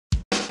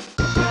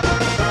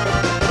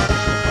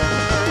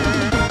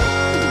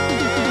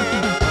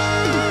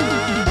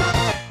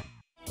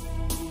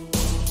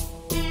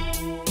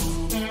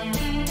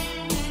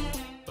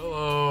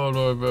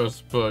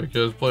But I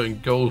guess playing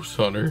Ghost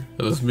Hunter.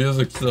 And this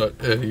music's not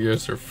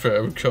NES or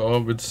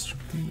Famicom, it's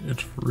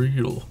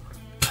real.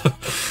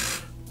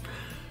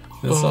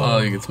 It's not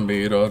like it's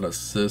made on a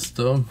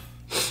system.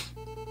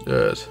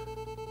 Yes.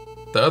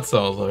 That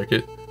sounds like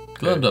it.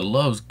 Glenda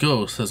loves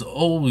ghosts, has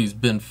always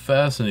been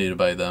fascinated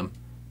by them.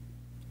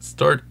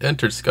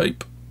 Enter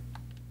Skype.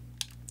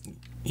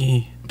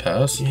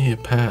 Pass? Yeah,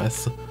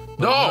 pass.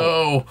 No!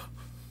 No!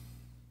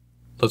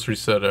 Let's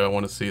reset it, I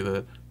want to see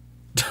that.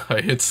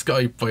 I hit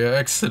Skype by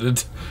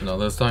accident. No,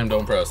 this time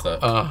don't press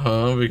that.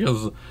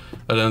 Because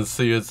I didn't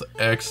see it's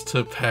X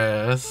to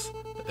pass.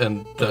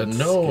 And But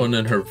no one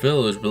in her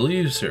village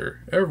believes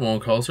her. Everyone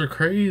calls her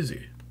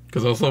crazy.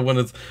 Because also when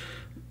it's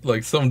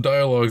like some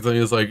dialogue thing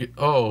is like,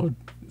 oh,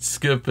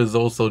 skip is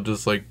also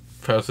just like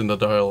passing the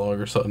dialogue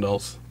or something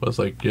else. But it's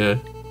like, yeah.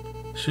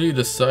 She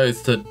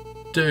decides to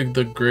dig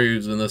the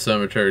graves in the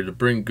cemetery to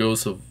bring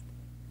ghosts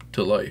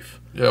to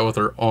life. Yeah, with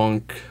her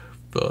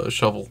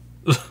shovel.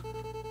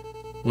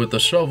 With the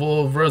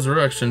shovel of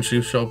resurrection, she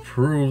shall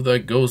prove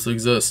that ghosts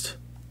exist.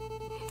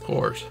 Of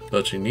course.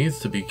 But she needs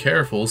to be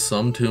careful,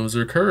 some tombs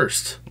are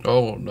cursed.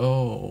 Oh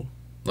no.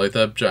 Like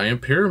that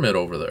giant pyramid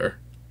over there.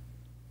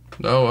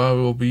 Now I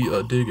will be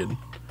digging.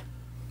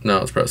 Now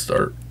let's press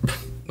start.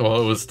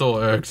 Well, it was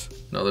still X.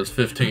 No, there's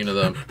 15 of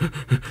them.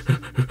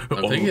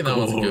 I'm thinking that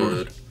one's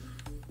good.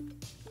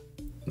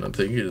 I'm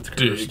thinking it's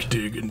cursed.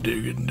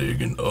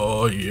 Digging.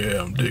 Oh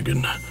yeah, I'm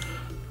digging.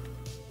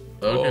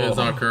 Okay, it's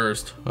not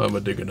cursed. I'm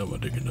a digging.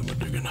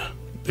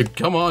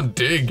 Come on,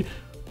 dig.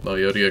 Oh,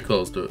 you have to get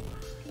close to it.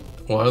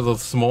 Well, it has a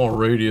small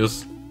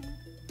radius.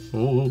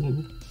 Oh,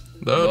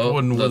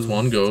 that's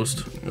one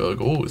ghost. A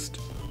ghost.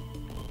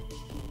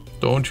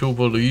 Don't you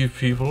believe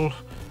people?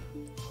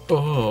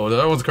 Oh,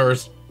 that one's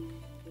cursed.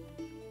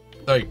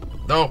 Hey,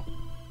 no.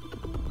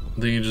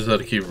 Then you just have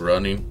to keep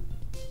running.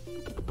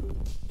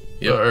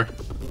 Yep.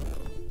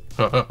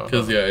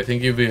 Because, yeah, I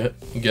think if you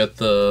get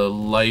the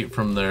light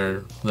from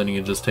there, then you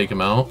can just take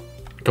him out.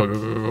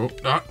 Go.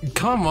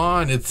 Come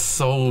on, it's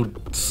so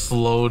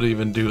slow to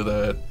even do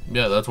that.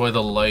 Yeah, that's why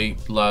the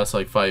light lasts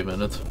like 5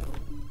 minutes.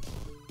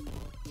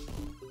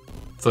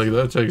 It's like,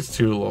 that takes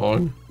too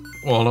long.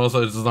 Well, and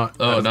also it's not...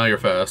 Oh, now you're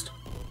fast.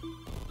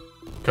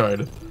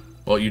 Kinda.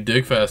 Well, you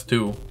dig fast,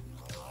 too.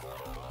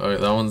 Alright,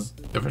 that one's...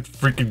 If it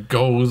freaking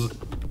goes...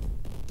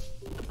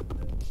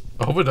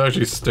 I hope it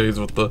actually stays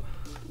with the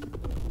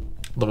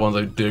ones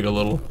I dig a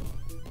little.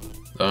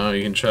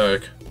 You can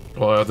check.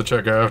 Well, I have to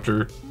check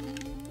after.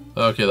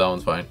 Okay, that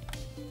one's fine.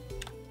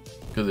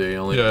 Because they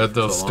only... Yeah, it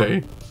does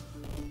stay.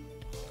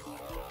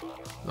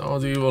 That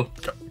one's evil.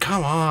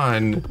 Come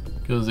on!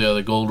 Because, yeah,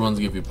 the gold ones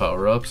give you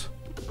power-ups.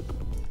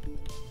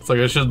 It's like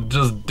I should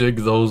just dig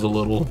those a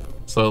little.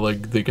 So,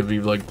 like, they could be,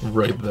 like,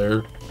 right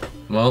there.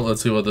 Well,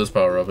 let's see what this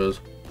power-up is.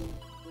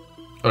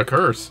 A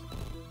curse.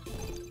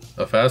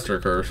 A faster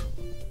curse.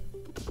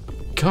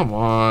 Come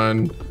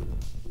on.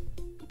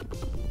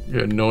 You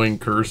annoying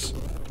curse.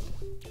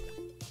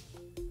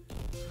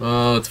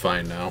 Oh, it's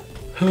fine now.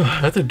 I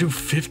have to do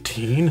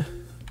 15?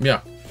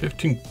 Yeah.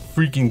 15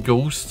 freaking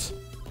ghosts?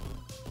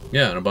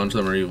 Yeah, and a bunch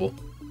of them are evil.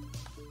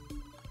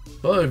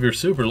 But if you're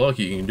super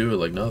lucky, you can do it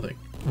like nothing.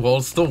 Well,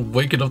 it's still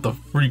waking up the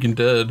freaking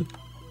dead.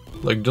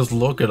 Like, just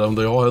look at them.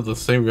 They all have the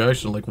same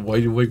reaction. Like,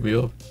 why'd you wake me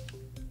up?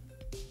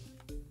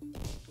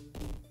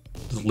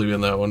 Just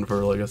leaving that one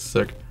for like a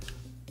sec.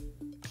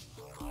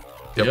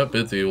 Yep,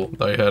 it's evil.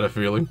 I had a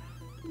feeling.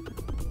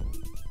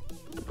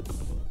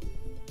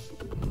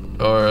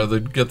 Alright, they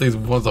get these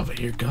ones over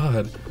here.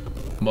 God.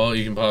 Well,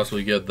 you can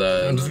possibly get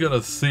that. I'm just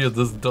gonna see if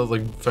this does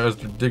like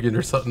faster digging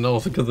or something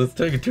else because it's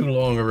taking too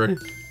long already.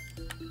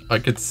 I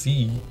could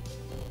see.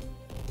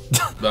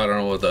 I don't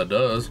know what that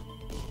does.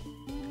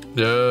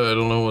 Yeah, I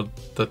don't know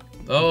what that...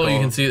 Oh, you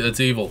can see it's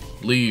evil.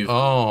 Leave.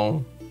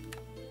 Oh.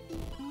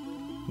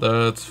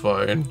 That's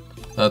fine.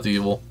 That's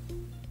evil.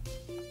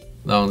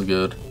 That one's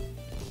good.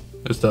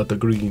 It's not the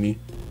greenie.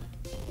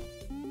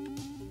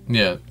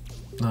 Yeah.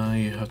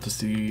 You have to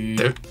see...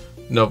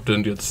 Nope,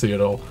 didn't get to see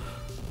it all.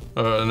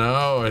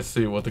 Now I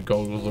see what the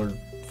goggles are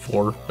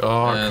for.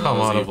 Oh, and come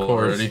on, of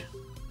course. Already.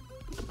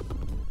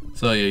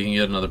 So yeah, you can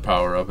get another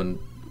power up and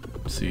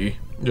see.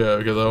 Yeah,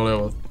 because I only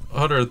have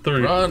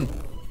 130. Run!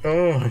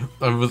 Oh,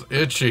 I was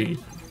itchy.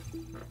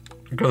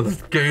 Because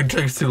this game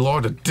takes too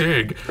long to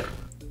dig.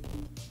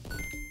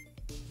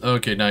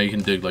 Okay, now you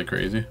can dig like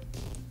crazy.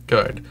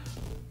 Good.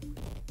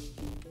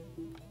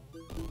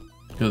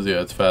 Because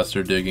yeah, it's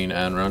faster digging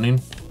and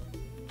running.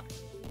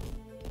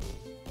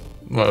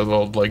 Might as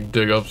well like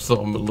dig up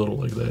something a little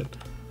like that.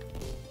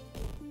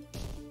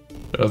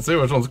 Let's see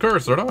which one's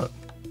cursed or not.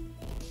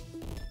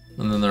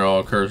 And then they're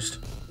all cursed.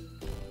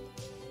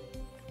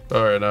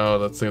 Alright, now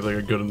that seems like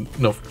a good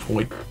enough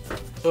point.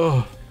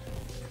 Oh.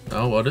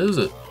 Now what is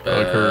it?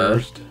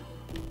 Cursed.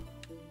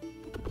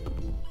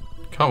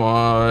 Come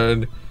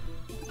on.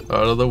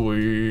 Out of the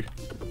way.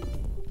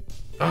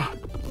 Ah.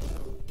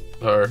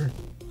 Alright.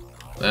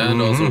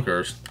 And also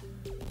cursed.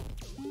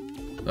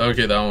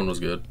 Okay, that one was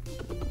good.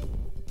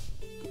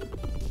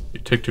 You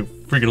take too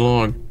freaking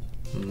long.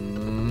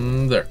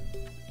 There.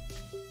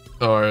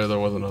 Alright, there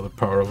was another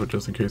power of it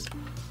just in case.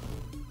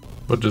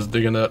 But just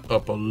digging that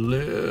up a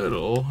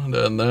little,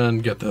 and then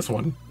get this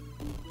one.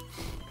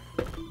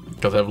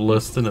 Because I have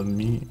less than a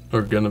minute,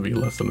 or gonna be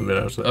less than a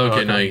minute.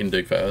 Okay, now you can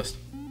dig fast.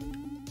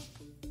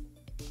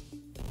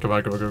 Come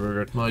on, come on, come on, come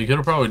on. Well, you could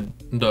have probably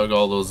dug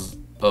all those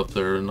up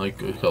there in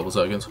like a couple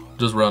seconds.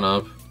 Just run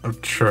up. I'm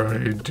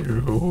trying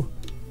to.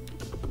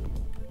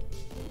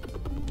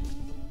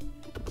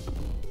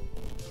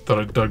 Thought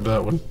I dug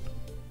that one.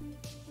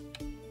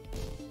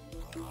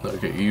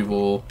 Okay,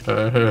 evil.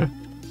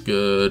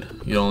 Good.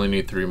 You only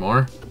need 3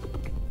 more.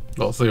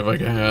 I'll see if I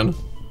can.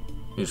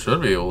 You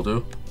should be able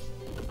to.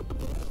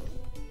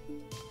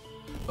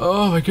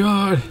 Oh my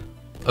god!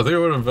 I think it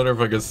would have been better if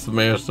I could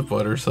smash the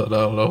butter, so I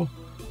don't know.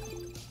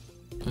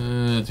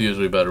 It's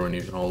usually better when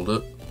you can hold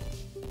it.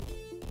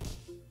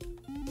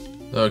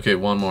 Okay,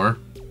 1 more.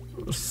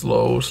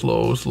 Slow,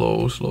 slow,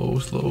 slow, slow,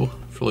 slow.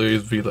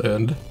 Please be the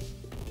end.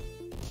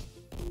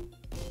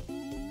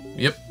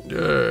 Yep.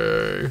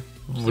 Yay.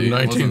 See,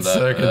 19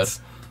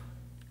 seconds.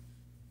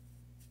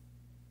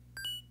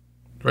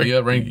 Right, you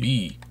got rank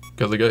B.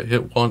 Because I got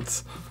hit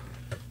once.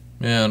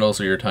 Yeah, and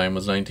also your time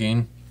was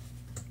 19.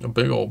 A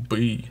big old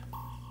B.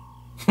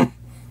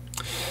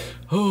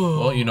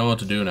 Well, you know what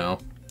to do now.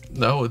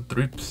 Now it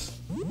drips.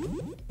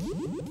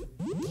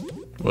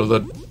 What does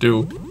that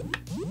do?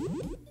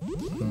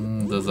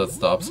 Does that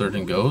stop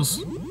certain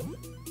goes?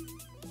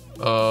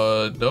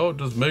 No,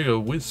 just make a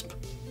wisp.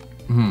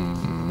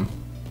 Don't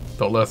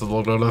last as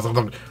long, don't last as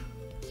long.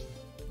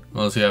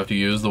 Unless you have to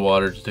use the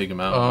water to take him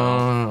out.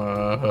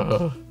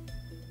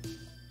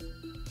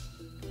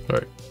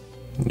 Alright.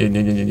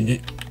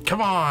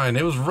 Come on,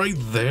 it was right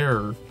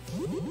there.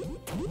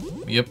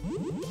 Yep.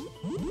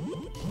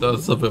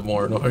 That's a bit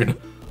more annoying.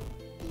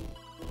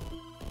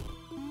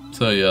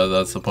 So yeah,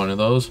 that's the point of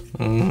those.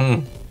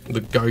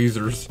 The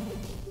geysers.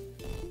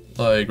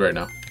 Like right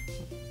now.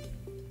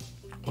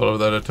 Whatever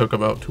that it took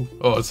them out to.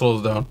 Oh, it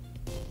slows down.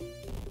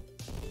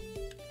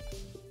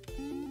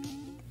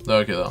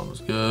 Okay, that one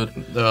was good.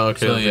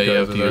 Okay, so yeah, you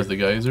have to use the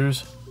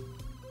geysers.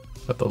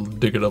 Have to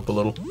dig it up a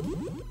little.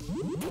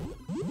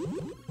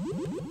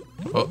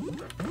 Oh,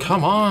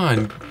 come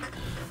on!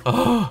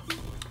 Oh,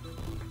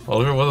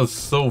 Oliver wasn't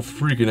so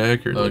freaking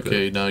accurate.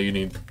 Okay, now you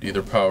need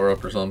either power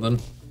up or something.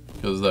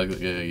 Because that,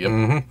 yeah, yep.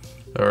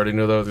 I already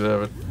knew that was gonna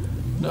happen.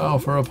 Now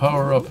for a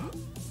power up.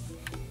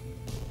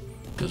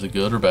 Is it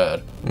good or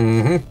bad?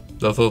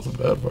 That's also the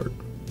bad part.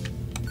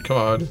 Come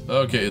on.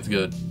 Okay, it's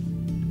good.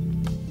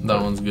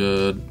 That one's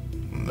good.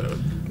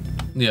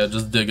 Yeah,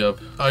 just dig up.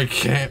 I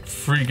can't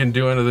freaking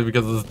do anything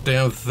because of this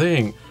damn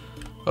thing.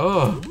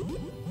 Oh.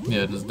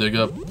 Yeah, just dig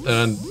up.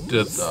 And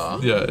it's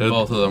yeah.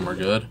 Both of them are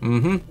good.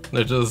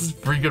 It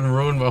just freaking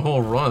ruined my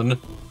whole run.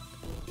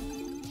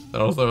 And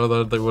also I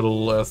thought they would have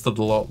lasted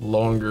a lot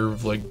longer,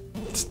 like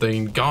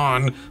staying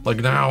gone, like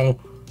now.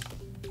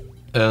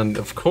 And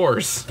of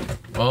course.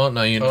 Well,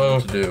 now you know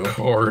what to do. Of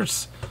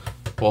course.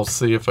 We'll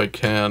see if I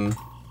can.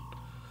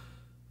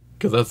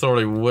 Because that's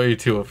already way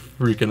too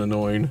freaking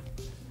annoying.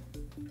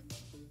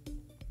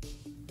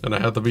 And I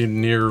have to be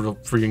near the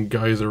freaking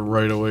geyser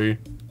right away.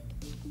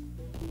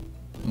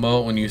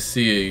 Well, when you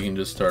see it, you can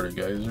just start a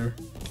geyser.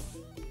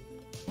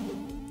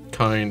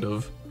 Kind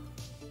of.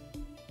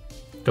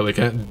 Because I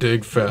can't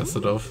dig fast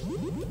enough.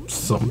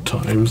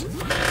 Sometimes.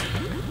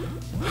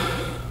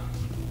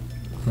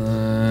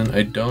 And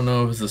I don't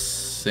know if it's the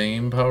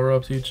same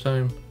power-ups each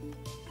time.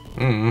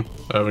 I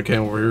have a can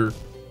over here.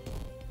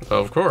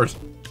 Of course.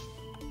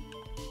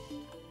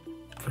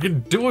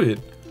 Freaking do it!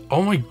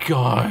 Oh my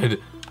god!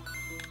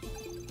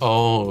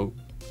 Oh.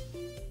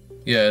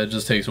 Yeah, it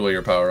just takes away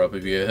your power-up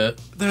if you get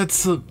hit.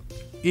 That's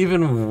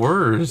even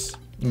worse.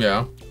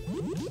 Yeah.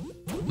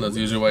 That's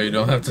usually why you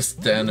don't have to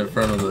stand in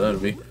front of the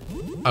enemy.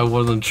 I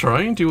wasn't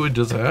trying to, it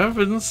just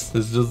happens.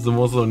 It's just the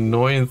most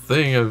annoying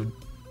thing I've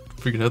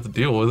freaking have to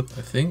deal with.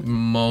 I think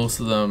most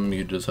of them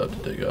you just have to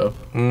dig up.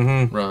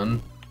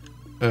 Run.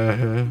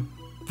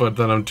 But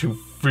then I'm too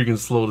freaking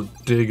slow to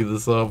dig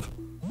this up.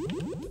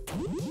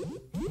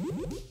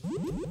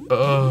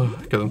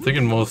 Because I'm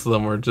thinking most of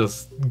them are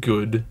just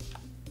good.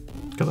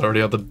 Because I already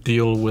have to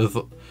deal with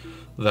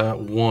that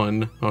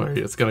one. Alright,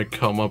 it's gonna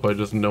come up, I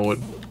just know it.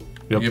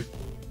 Yep.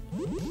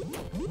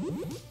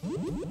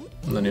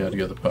 And then you have to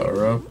get the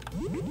power up.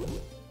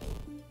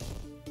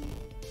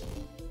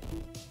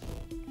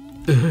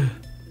 I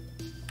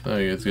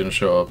think it's gonna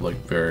show up like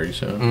very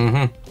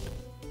soon.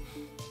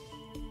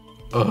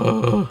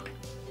 Well,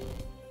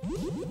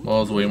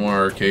 it's way more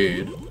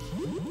arcade.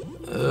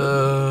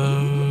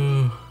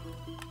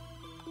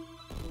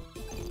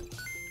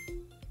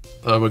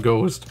 I'm a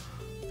ghost.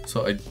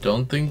 So I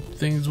don't think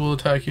things will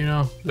attack you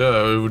now.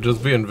 Yeah, it would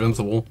just be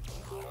invincible.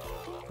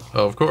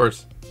 Of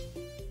course.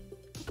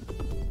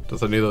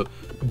 Does I need to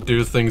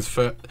do things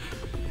fast?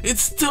 It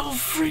still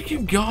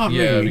freaking got me!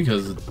 Yeah,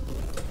 because it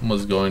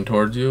was going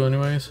towards you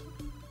anyways.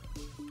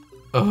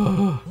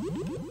 That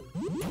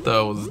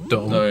was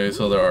dumb. Okay,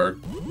 so there are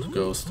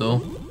ghosts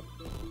still.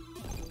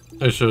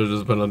 It should have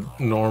just been a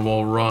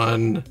normal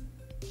run.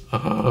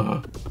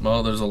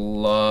 Well, there's a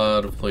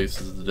lot of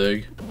places to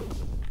dig.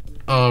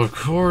 Of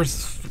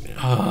course.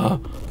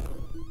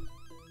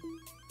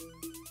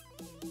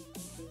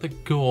 They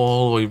go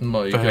all the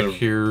way back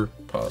here.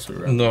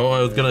 No, I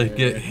was gonna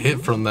get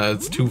hit from that.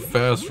 It's too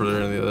fast for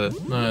any of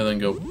that. No, then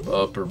go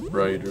up or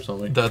right or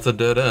something. That's a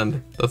dead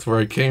end. That's where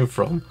I came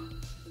from.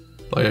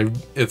 Like,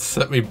 it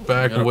set me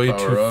back way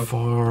too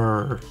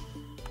far.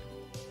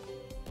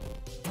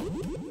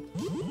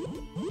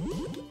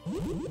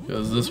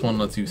 Because this one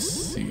lets you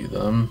see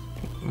them.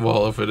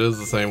 Well, if it is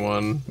the same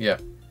one. Yeah.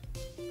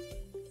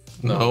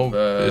 No,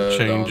 it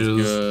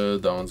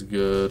changes. That one's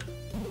good.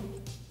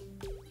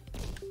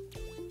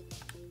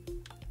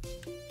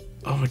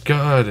 Oh my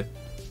god.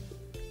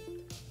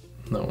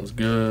 That one's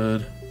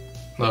good.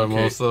 No, okay.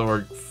 Most of them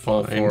are fine.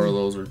 All 4 of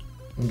those are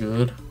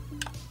good.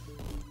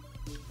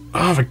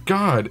 Oh my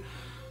god.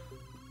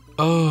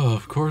 Oh,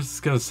 of course it's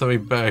gonna send me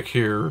back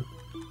here.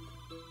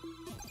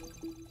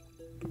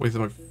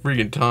 Wasting my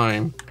freaking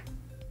time.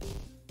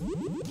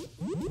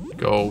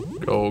 Go,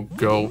 go,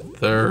 go.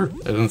 There.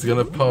 And it's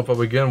gonna pop up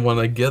again when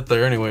I get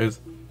there anyways.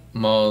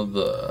 Well,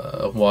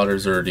 the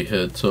water's already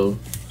hit, so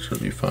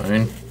should be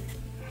fine.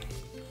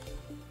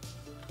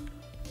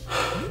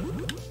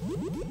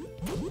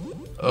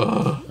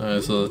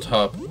 Alright, so the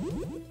top,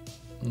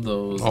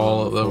 those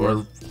all of them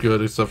are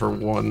good except for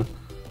one.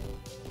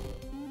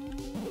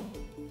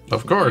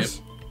 Of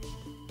course.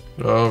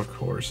 Yep. Of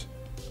course.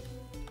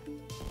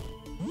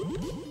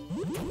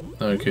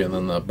 Okay, and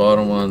then the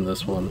bottom one,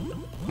 this one.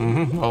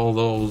 All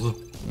those.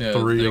 Yeah,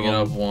 3 digging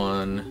of them. up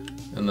one,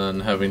 and then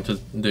having to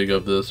dig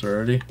up this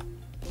already.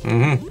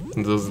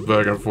 This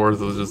back and forth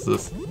was just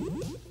this.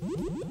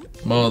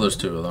 Well, there's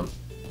 2 of them.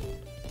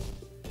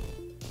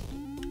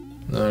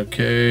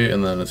 Okay,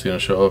 and then it's gonna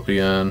show up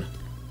again.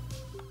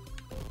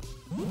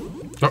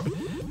 Oh,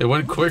 it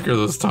went quicker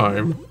this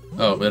time.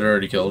 Oh, it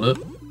already killed it?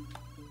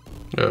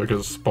 Yeah,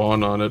 because it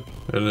spawned on it,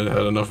 and it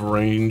had enough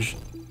range.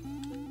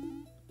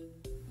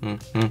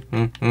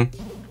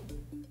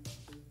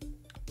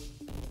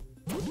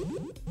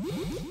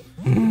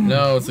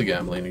 Now it's the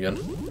gambling again.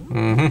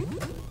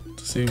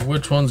 To see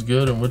which one's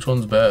good and which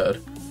one's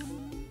bad.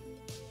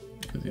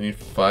 Because you need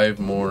 5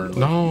 more in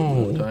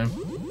no time.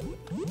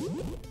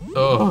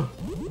 Oh,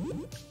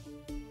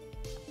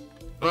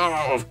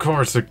 of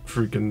course it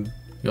freaking...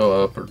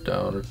 Go up or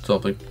down or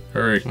something.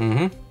 Hurry.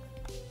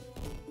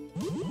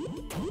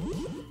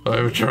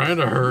 I'm trying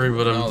to hurry,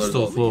 but I'm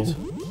still slow.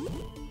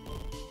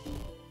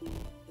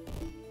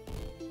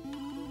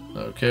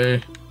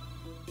 Okay.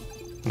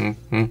 Come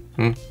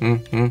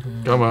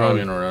on. Probably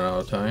gonna run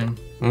out of time.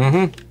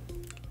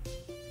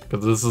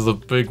 Because this is a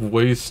big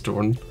waste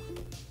one.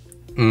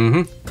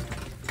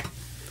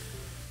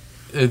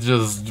 It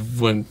just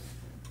went...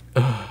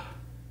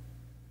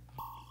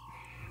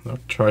 I'll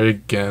try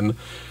again.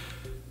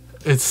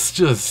 It's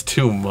just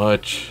too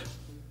much.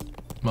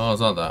 Well,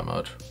 it's not that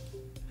much.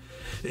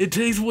 It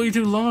takes way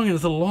too long, and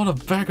it's a lot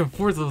of back and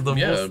forth of the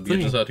yeah, you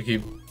just have to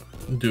keep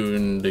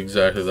doing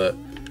exactly that.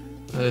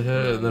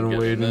 And then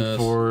waiting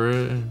for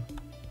it.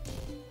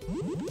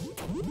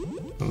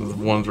 And the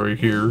ones right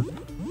here.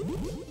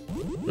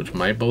 Which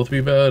might both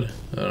be bad.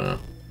 I don't know.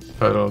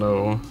 I don't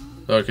know.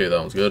 Okay, that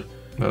one's good.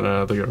 And I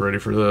have to get ready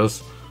for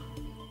this.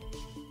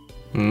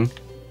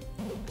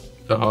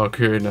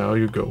 Okay, now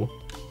you go.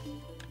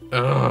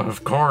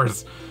 Of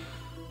course.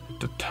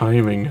 The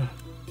timing.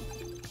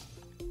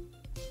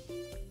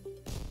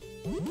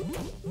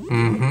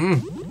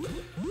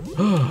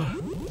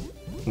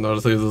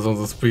 Noticing this one's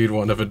a speed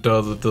one. If it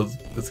does,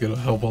 it's gonna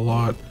help a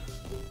lot.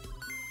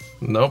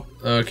 Nope.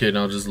 Okay,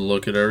 now just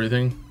look at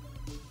everything.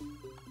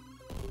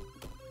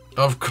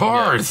 Of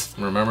course!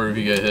 Yeah. Remember if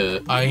you get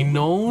hit. I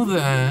know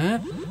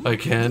that. I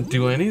can't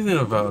do anything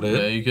about it.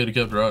 Yeah, you could have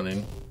kept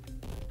running.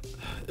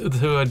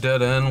 To a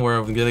dead end where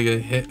I'm gonna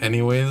get hit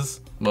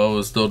anyways. Well, I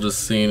was still just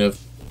seeing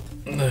if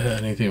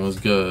anything was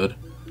good.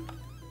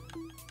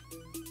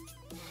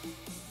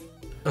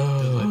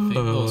 I think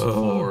those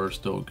 4 are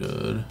still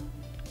good.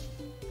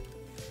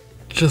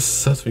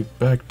 Just sets me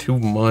back too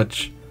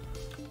much.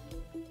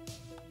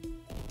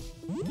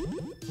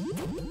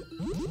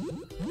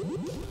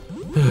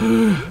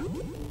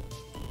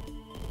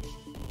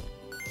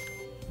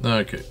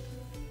 Okay.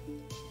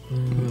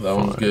 That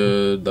one's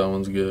good. That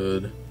one's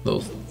good.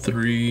 Those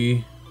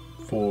 3,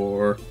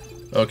 4.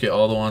 Okay,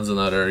 all the ones in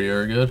that area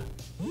are good.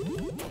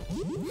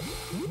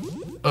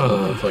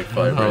 It's like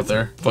 5 right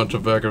there. A bunch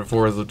of back and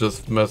forth of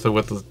just messing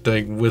with this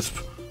dang wisp.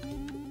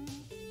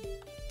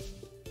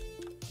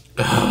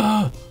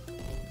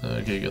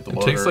 Okay, get the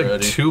water It takes like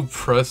ready. 2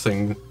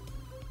 pressing.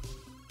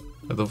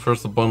 I have to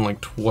press the button like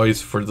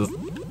twice for the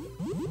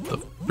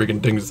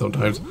freaking things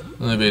sometimes.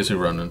 And they basically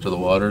run into the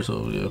water,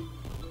 so yeah.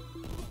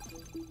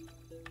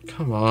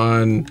 Come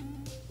on.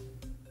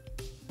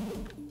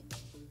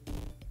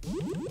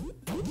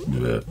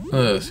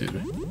 Excuse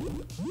me.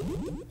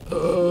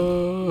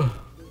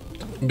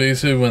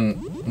 Basically,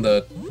 when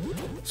that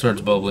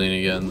starts bubbling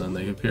again, then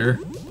they appear.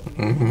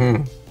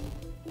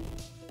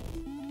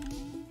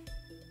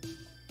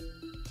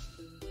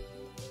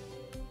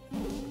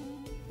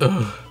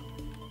 Ugh.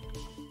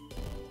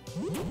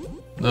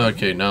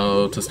 Okay,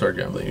 now to start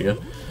gambling again.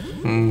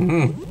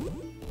 Mm-hmm.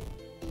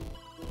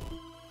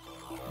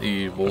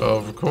 Evil.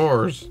 Of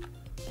course.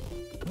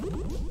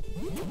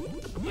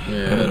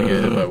 Yeah, I had to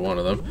get hit by one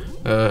of them.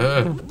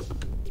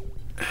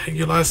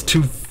 You last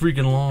too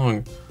freaking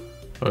long.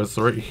 Oh, it's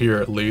right here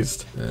at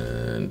least.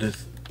 And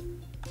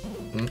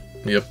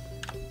yep.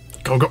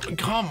 Go,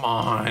 come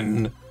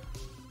on.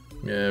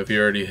 Yeah, if you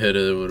already hit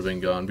it, it would have been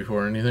gone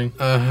before anything.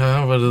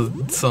 But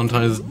it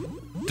sometimes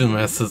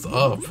messes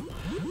up.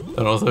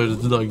 And also,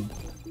 it's like,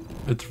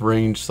 it's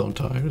range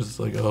sometimes. It's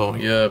like, oh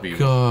yeah,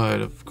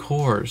 god, of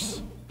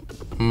course.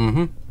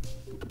 Mm-hmm.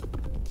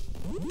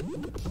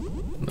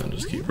 And then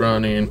just keep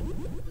running.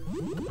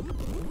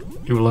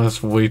 You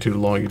last way too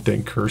long, you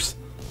dang curse.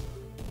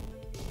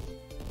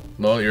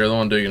 Well, you're the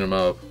one digging them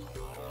up.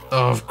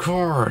 Of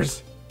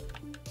course.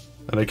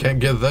 And I can't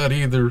get that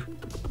either.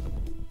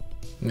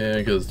 Yeah,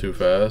 because it's too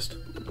fast.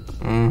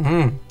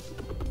 Mm-hmm.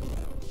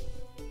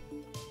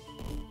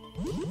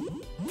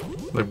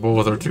 They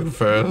both are too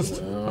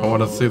fast. I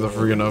want to see the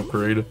freaking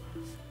upgrade.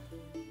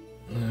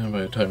 Yeah,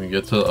 by the time you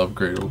get to the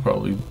upgrade, it'll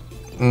probably...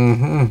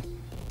 Mm-hmm.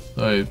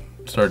 Alright,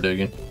 start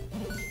digging.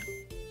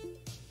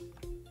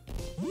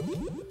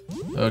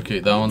 Okay,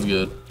 that one's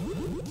good.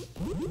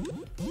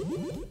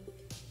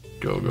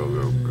 Go, go,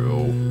 go,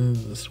 go.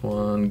 This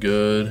one,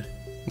 good.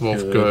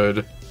 Both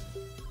good.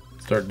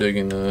 Start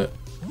digging that.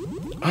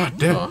 Ah,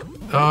 damn.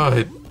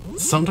 It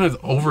sometimes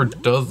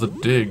overdoes the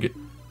dig.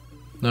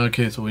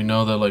 Okay, so we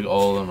know that like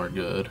all of them are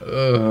good.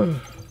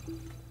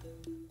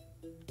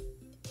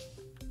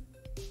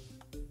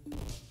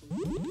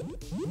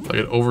 Like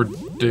it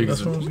overdigs.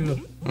 This one was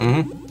good.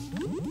 Mm-hmm.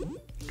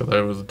 Cause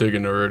I was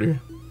digging already.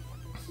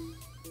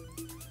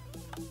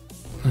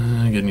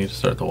 Getting you to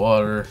start the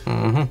water.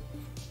 Mm-hmm.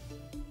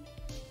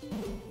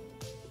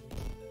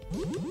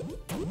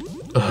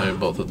 Alright,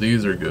 both of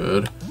these are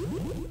good.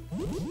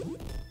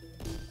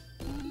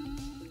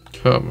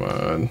 Come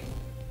on.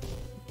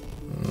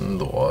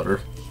 The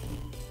water.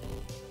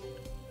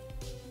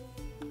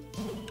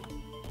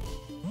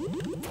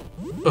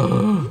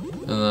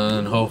 And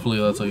then hopefully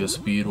that's like a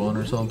speed one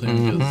or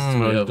something. Because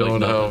we have like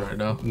nothing right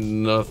now.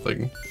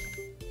 Nothing.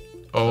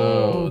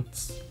 Oh,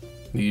 it's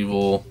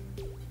evil.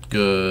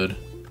 Good.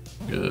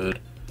 Good.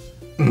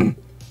 Come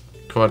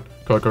on.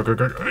 Go, go, go,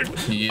 go.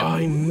 Yep.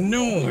 I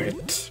knew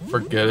it.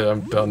 Forget it.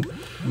 I'm done.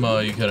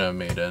 Well, you could have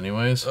made it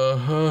anyways.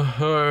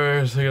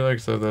 Alright, so like I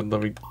said, then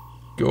let me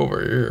go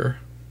over here.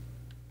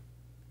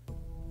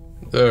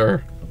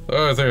 There.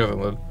 Alright, see you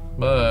then.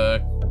 Bye.